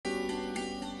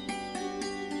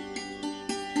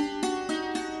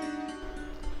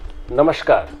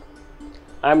Namaskar,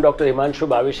 I am Dr. Himanshu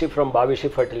Bavishi from Bavishi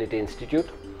Fertility Institute,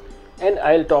 and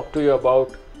I'll talk to you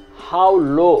about how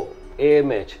low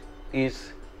AMH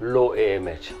is low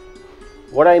AMH.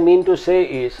 What I mean to say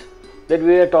is that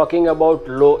we are talking about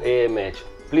low AMH.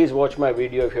 Please watch my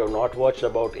video if you have not watched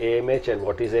about AMH and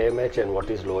what is AMH and what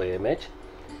is low AMH.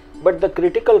 But the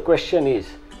critical question is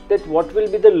that what will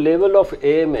be the level of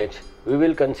AMH we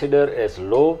will consider as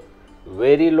low,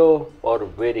 very low or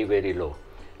very, very low.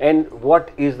 And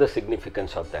what is the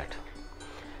significance of that?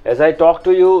 As I talk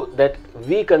to you that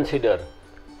we consider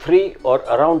 3 or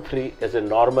around 3 as a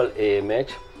normal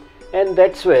AMH, and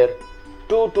that's where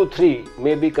 2 to 3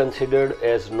 may be considered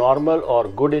as normal or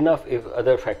good enough if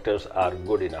other factors are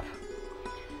good enough.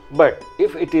 But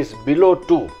if it is below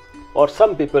 2 or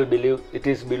some people believe it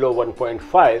is below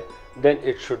 1.5, then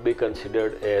it should be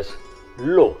considered as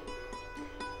low.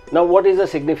 Now what is the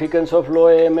significance of low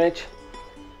AMH?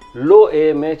 Low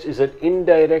AMH is an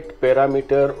indirect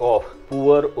parameter of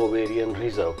poor ovarian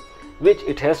reserve, which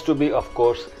it has to be, of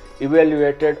course,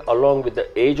 evaluated along with the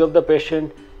age of the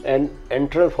patient and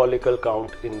antral follicle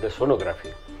count in the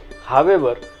sonography.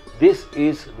 However, this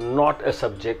is not a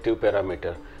subjective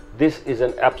parameter. This is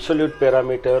an absolute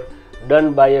parameter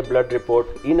done by a blood report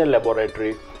in a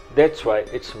laboratory. That's why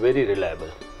it's very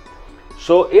reliable.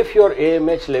 So if your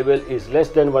AMH level is less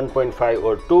than 1.5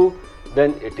 or 2,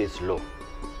 then it is low.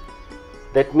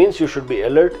 That means you should be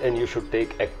alert and you should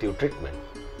take active treatment.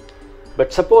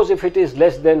 But suppose if it is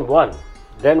less than 1,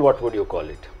 then what would you call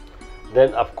it?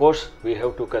 Then of course we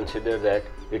have to consider that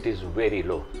it is very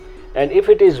low. And if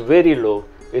it is very low,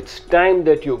 it's time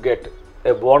that you get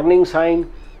a warning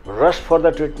sign, rush for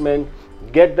the treatment,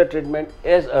 get the treatment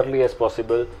as early as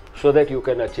possible so that you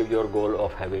can achieve your goal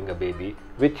of having a baby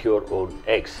with your own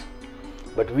eggs.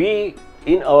 But we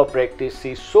in our practice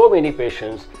see so many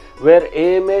patients where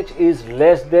AMH is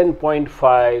less than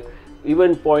 0.5,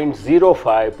 even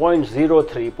 0.05,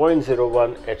 0.03,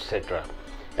 0.01, etc.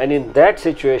 And in that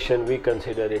situation, we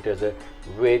consider it as a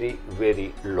very,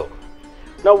 very low.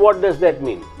 Now, what does that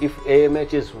mean? If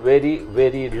AMH is very,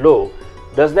 very low,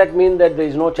 does that mean that there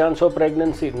is no chance of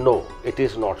pregnancy? No, it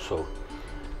is not so.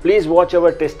 Please watch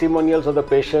our testimonials of the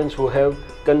patients who have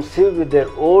conceived with their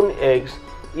own eggs,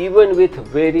 even with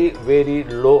very, very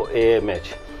low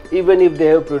AMH, even if they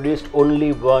have produced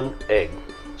only one egg.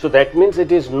 So that means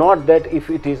it is not that if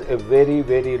it is a very,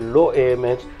 very low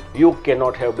AMH, you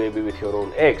cannot have baby with your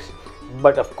own eggs.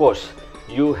 But of course,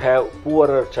 you have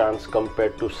poorer chance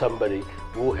compared to somebody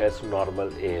who has normal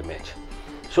AMH.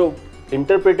 So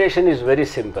interpretation is very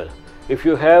simple. If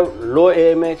you have low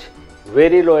AMH,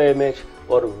 very low AMH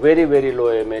or very, very low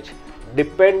AMH,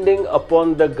 depending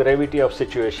upon the gravity of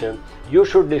situation, you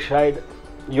should decide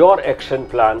your action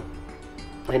plan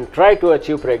and try to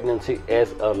achieve pregnancy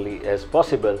as early as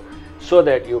possible so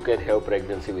that you can have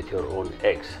pregnancy with your own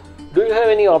eggs. Do you have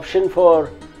any option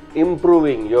for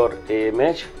improving your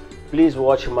AMH? Please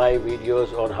watch my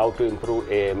videos on how to improve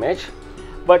AMH.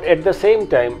 But at the same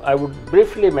time, I would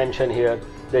briefly mention here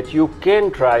that you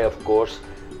can try, of course,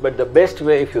 but the best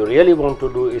way if you really want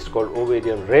to do is called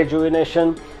ovarian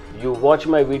rejuvenation. You watch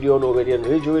my video on ovarian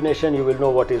rejuvenation, you will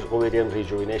know what is ovarian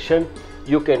rejuvenation.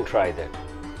 You can try that.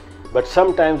 But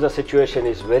sometimes the situation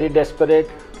is very desperate,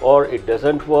 or it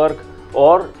doesn't work,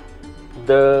 or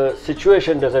the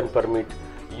situation doesn't permit.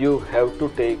 You have to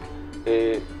take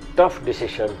a tough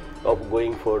decision of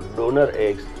going for donor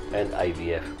eggs and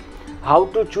IVF. How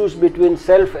to choose between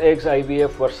self eggs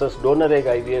IVF versus donor egg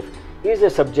IVF is a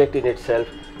subject in itself.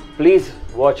 Please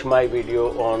watch my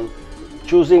video on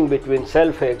choosing between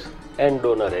self eggs and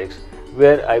donor eggs,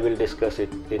 where I will discuss it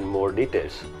in more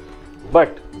details.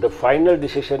 But the final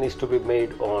decision is to be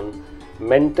made on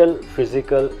mental,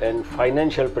 physical and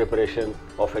financial preparation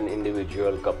of an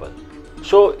individual couple.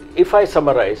 So if I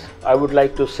summarize, I would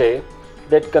like to say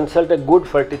that consult a good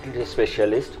fertility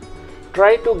specialist.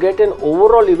 Try to get an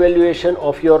overall evaluation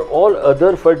of your all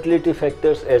other fertility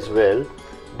factors as well.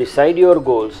 Decide your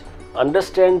goals,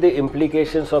 understand the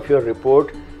implications of your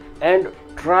report, and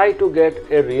try to get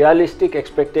a realistic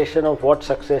expectation of what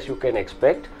success you can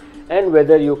expect and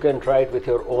whether you can try it with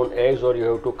your own eggs or you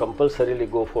have to compulsorily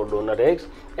go for donor eggs,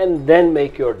 and then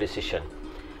make your decision.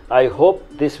 I hope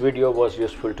this video was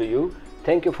useful to you.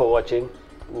 Thank you for watching.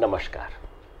 Namaskar.